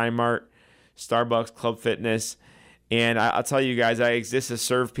next to Steinmart, Starbucks, Club Fitness. And I'll tell you guys, I exist to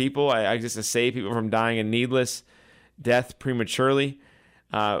serve people. I exist to save people from dying a needless death prematurely.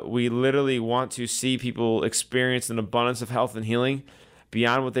 We literally want to see people experience an abundance of health and healing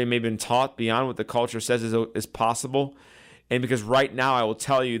beyond what they may have been taught, beyond what the culture says is possible. And because right now I will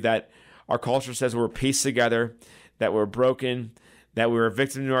tell you that our culture says we're pieced together, that we're broken, that we're a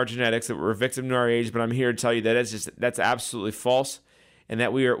victim to our genetics, that we're a victim to our age. But I'm here to tell you that that's absolutely false, and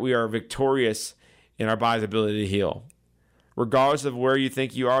that we are victorious in our body's ability to heal. Regardless of where you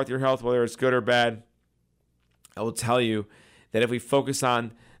think you are with your health, whether it's good or bad, I will tell you that if we focus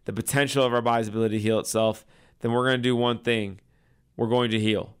on the potential of our body's ability to heal itself, then we're going to do one thing. We're going to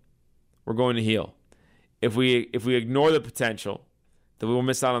heal. We're going to heal. if we ignore the potential, that we will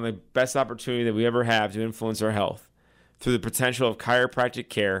miss out on the best opportunity that we ever have to influence our health through the potential of chiropractic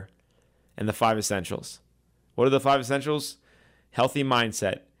care and the 5 essentials. What are the 5 essentials? Healthy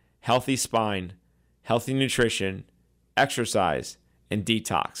mindset, healthy spine, healthy nutrition, exercise, and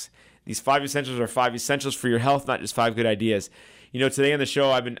detox. These 5 essentials are 5 essentials for your health, not just 5 good ideas. Today on the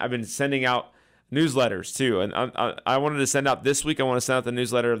show, I've been sending out newsletters too, and I wanted to send out this week. I want to send out the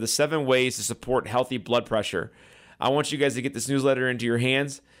newsletter of the 7 ways to support healthy blood pressure. I want you guys to get this newsletter into your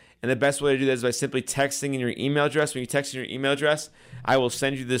hands, and the best way to do that is by simply texting in your email address. When you text in your email address, I will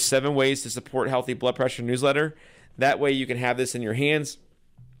send you the 7 ways to support healthy blood pressure newsletter. That way, you can have this in your hands,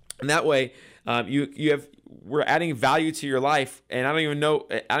 and that way, we're adding value to your life, and I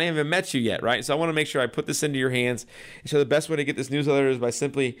don't even met you yet, right? So I want to make sure I put this into your hands. So the best way to get this newsletter is by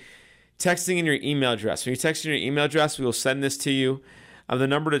simply texting in your email address. When you text in your email address, we will send this to you. The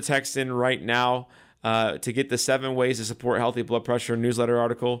number to text in right now to get the 7 ways to support healthy blood pressure newsletter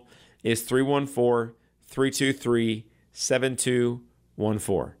article is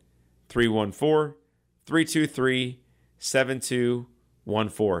 314-323-7214.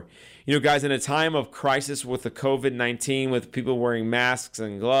 314-323-7214. Guys, in a time of crisis with the COVID-19, with people wearing masks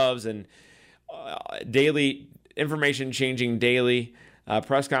and gloves and daily information changing daily,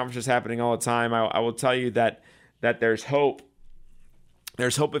 press conferences happening all the time, I will tell you that there's hope.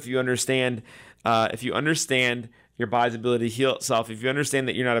 There's hope if you understand your body's ability to heal itself, if you understand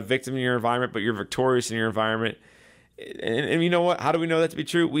that you're not a victim in your environment, but you're victorious in your environment. And you know what? How do we know that to be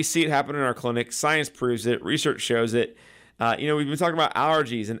true? We see it happen in our clinic. Science proves it. Research shows it. We've been talking about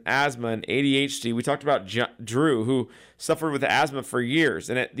allergies and asthma and ADHD. We talked about Drew, who suffered with asthma for years.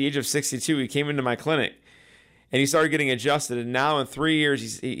 And at the age of 62, he came into my clinic and he started getting adjusted. And now in 3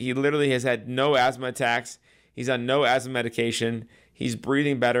 years, he literally has had no asthma attacks. He's on no asthma medication. He's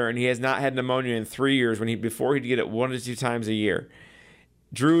breathing better, and he has not had pneumonia in 3 years before he'd get it 1 to 2 times a year.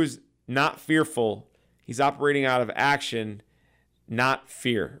 Drew's not fearful. He's operating out of action, not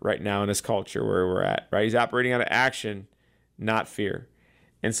fear right now in this culture where we're at, right? He's operating out of action, not fear.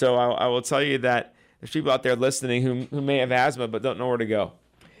 And so I will tell you that there's people out there listening who may have asthma but don't know where to go.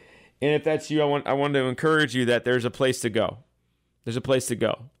 And if that's you, I want to encourage you that there's a place to go. There's a place to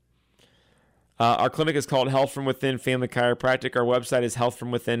go. Our clinic is called Health From Within Family Chiropractic. Our website is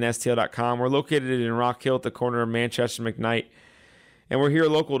healthfromwithinstl.com. We're located in Rock Hill at the corner of Manchester and McKnight. And we're here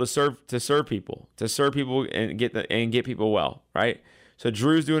local to serve people and get people well, right? So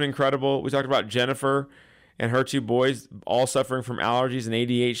Drew's doing incredible. We talked about Jennifer and her 2 boys, all suffering from allergies and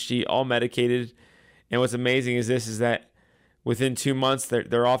ADHD, all medicated. And what's amazing is that within 2 months,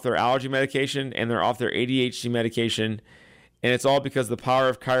 they're off their allergy medication and they're off their ADHD medication. And it's all because the power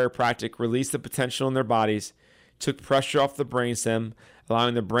of chiropractic released the potential in their bodies, took pressure off the brainstem,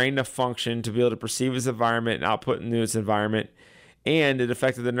 allowing the brain to function, to be able to perceive its environment and output into its environment. And it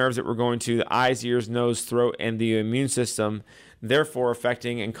affected the nerves that were going to the eyes, ears, nose, throat, and the immune system, therefore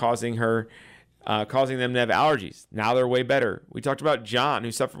affecting and causing them to have allergies. Now they're way better. We talked about John,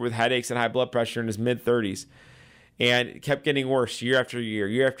 who suffered with headaches and high blood pressure in his mid-30s and kept getting worse year after year,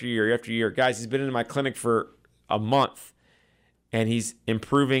 year after year, year after year. Guys, he's been in my clinic for a month, and he's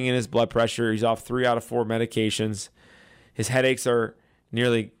improving in his blood pressure. He's off 3 out of 4 medications. His headaches are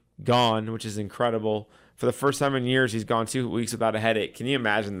nearly gone, which is incredible. For the first time in years, he's gone 2 weeks without a headache. Can you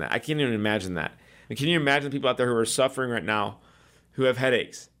imagine that? I can't even imagine that. And can you imagine people out there who are suffering right now who have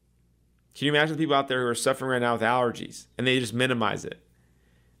headaches? Can you imagine people out there who are suffering right now with allergies and they just minimize it?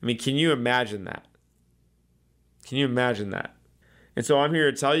 I mean, can you imagine that? Can you imagine that? And so I'm here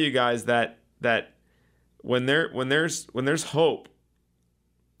to tell you guys that when there's hope,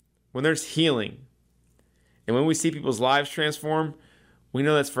 when there's healing, and when we see people's lives transform, we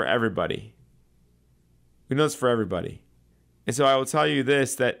know that's for everybody. We know it's for everybody. And so I will tell you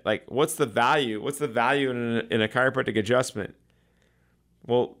this, that what's the value? What's the value in a chiropractic adjustment?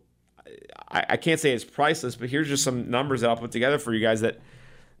 Well, I can't say it's priceless, but here's just some numbers that I'll put together for you guys that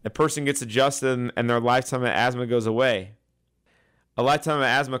a person gets adjusted and their lifetime of asthma goes away. A lifetime of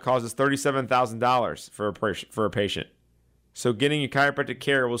asthma causes $37,000 for a patient. So getting your chiropractic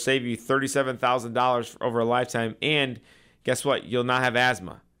care will save you $37,000 over a lifetime, and guess what? You'll not have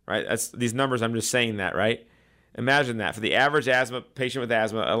asthma, right? That's these numbers. I'm just saying that, right? Imagine that. For the average asthma patient with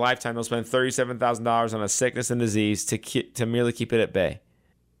asthma, a lifetime, they'll spend $37,000 on a sickness and disease to merely keep it at bay.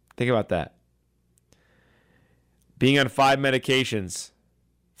 Think about that. Being on 5 medications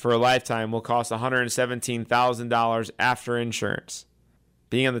for a lifetime will cost $117,000 after insurance.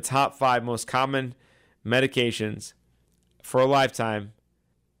 Being on the top 5 most common medications for a lifetime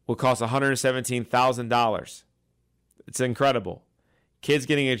will cost $117,000. It's incredible. Kids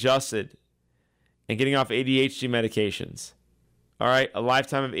getting adjusted and getting off ADHD medications. All right, a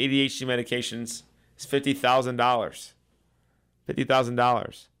lifetime of ADHD medications is $50,000.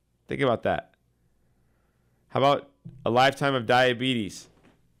 $50,000. Think about that. How about a lifetime of diabetes?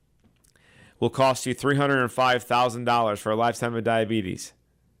 Will cost you $305,000 for a lifetime of diabetes.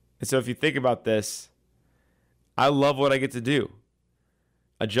 And so if you think about this, I love what I get to do.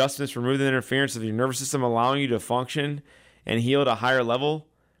 Adjustments remove the interference of your nervous system, allowing you to function and heal at a higher level.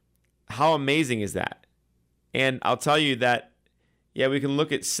 How amazing is that? And I'll tell you that, yeah, we can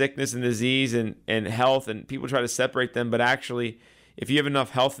look at sickness and disease and health, and people try to separate them. But actually, if you have enough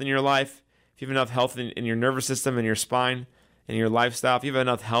health in your life, if you have enough health in your nervous system and your spine and your lifestyle, if you have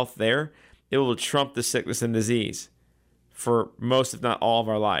enough health there, it will trump the sickness and disease for most, if not all, of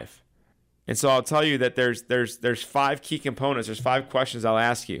our life. And so I'll tell you that there's 5 key components. There's 5 questions I'll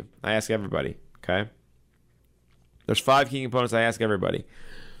ask you. I ask everybody, okay? There's 5 key components I ask everybody.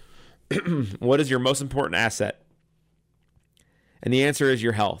 What is your most important asset? And the answer is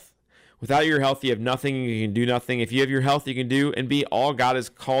your health. Without your health, you have nothing, you can do nothing. If you have your health, you can do and be all God has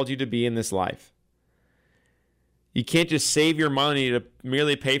called you to be in this life. You can't just save your money to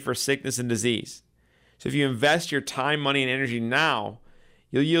merely pay for sickness and disease. So if you invest your time, money, and energy now,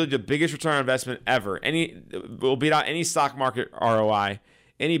 you'll yield the biggest return on investment ever. Will beat out any stock market ROI,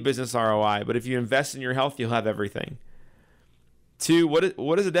 any business ROI. But if you invest in your health, you'll have everything. 2,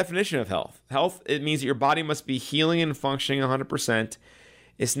 what is the definition of health? Health, it means that your body must be healing and functioning 100%.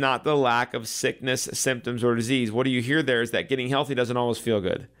 It's not the lack of sickness, symptoms, or disease. What do you hear there is that getting healthy doesn't always feel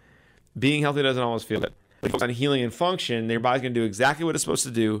good. Being healthy doesn't always feel good. If you focus on healing and function, your body's going to do exactly what it's supposed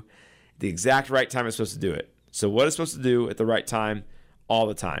to do at the exact right time it's supposed to do it. So what it's supposed to do at the right time, all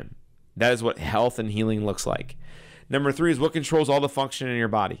the time. That is what health and healing looks like. Number 3 is what controls all the function in your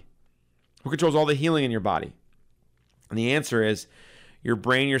body. What controls all the healing in your body? And the answer is your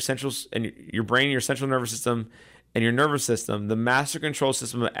brain, your central nervous system, and your nervous system, the master control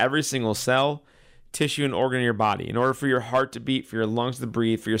system of every single cell, tissue, and organ in your body. In order for your heart to beat, for your lungs to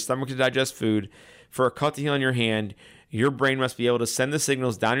breathe, for your stomach to digest food, for a cut to heal on your hand, your brain must be able to send the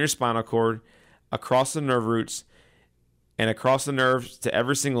signals down your spinal cord, across the nerve roots, and across the nerves to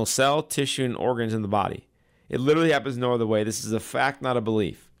every single cell, tissue, and organs in the body. It literally happens no other way. This is a fact, not a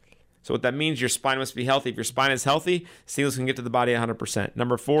belief. So what that means, your spine must be healthy. If your spine is healthy, signals can get to the body 100%.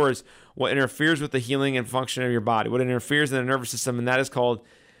 Number 4 is what interferes with the healing and function of your body. What interferes in the nervous system, and that is called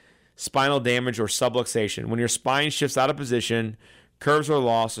spinal damage or subluxation. When your spine shifts out of position, curves are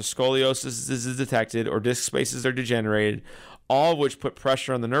lost, or scoliosis is detected, or disc spaces are degenerated, all of which put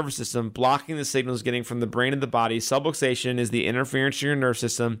pressure on the nervous system, blocking the signals getting from the brain to the body. Subluxation is the interference in your nervous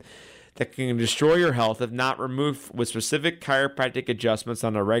system that can destroy your health if not removed with specific chiropractic adjustments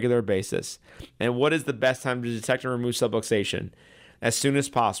on a regular basis. And what is the best time to detect and remove subluxation? As soon as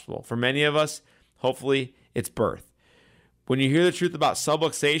possible. For many of us, hopefully, it's birth. When you hear the truth about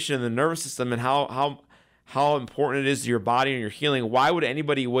subluxation in the nervous system and how important it is to your body and your healing, why would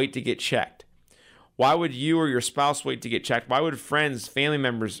anybody wait to get checked? Why would you or your spouse wait to get checked? Why would friends, family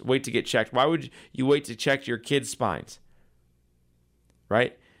members wait to get checked? Why would you wait to check your kids' spines?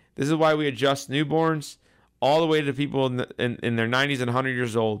 Right? This is why we adjust newborns all the way to people in their 90s and 100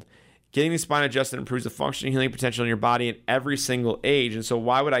 years old. Getting the spine adjusted improves the functioning, healing potential in your body at every single age. And so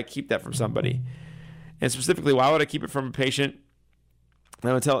why would I keep that from somebody? And specifically, why would I keep it from a patient? I'm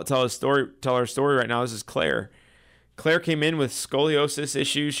going to tell her story right now. This is Claire. Claire came in with scoliosis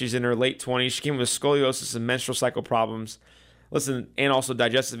issues. She's in her late 20s. She came with scoliosis and menstrual cycle problems. Listen, and also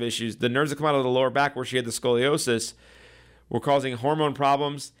digestive issues. The nerves that come out of the lower back where she had the scoliosis were causing hormone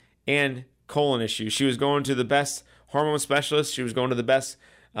problems and colon issues. She was going to the best hormone specialist. She was going to the best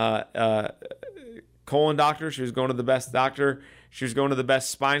colon doctor. She was going to the best doctor. She was going to the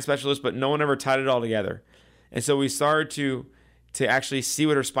best spine specialist, but no one ever tied it all together. And so we started to actually see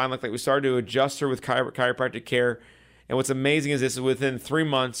what her spine looked like. We started to adjust her with chiropractic care. And what's amazing is this: within 3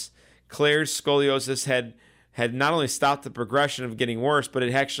 months, Claire's scoliosis had not only stopped the progression of getting worse, but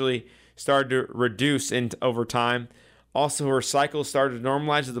it actually started to reduce over time. Also, her cycle started to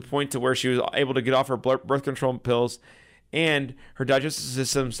normalize to the point to where she was able to get off her birth control pills, and her digestive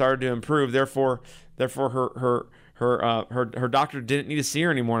system started to improve. Therefore, her doctor didn't need to see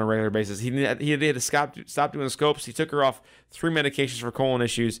her anymore on a regular basis. He had to stop doing the scopes. He took her off 3 medications for colon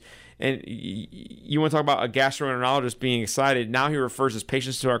issues. And you want to talk about a gastroenterologist being excited. Now he refers his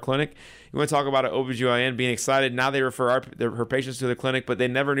patients to our clinic. You want to talk about an OBGYN being excited. Now they refer her patients to the clinic, but they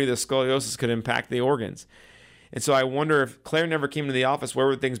never knew that scoliosis could impact the organs. And so I wonder, if Claire never came to the office, where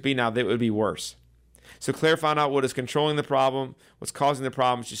would things be now? They would be worse. So Claire found out what is controlling the problem, what's causing the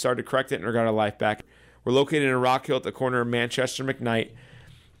problem. She started to correct it and got her life back. We're located in Rock Hill at the corner of Manchester McKnight.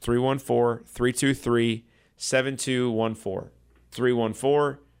 314-323-7214.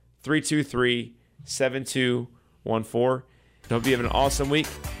 314-323-7214. Hope you have an awesome week,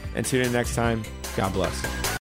 and tune in next time. God bless.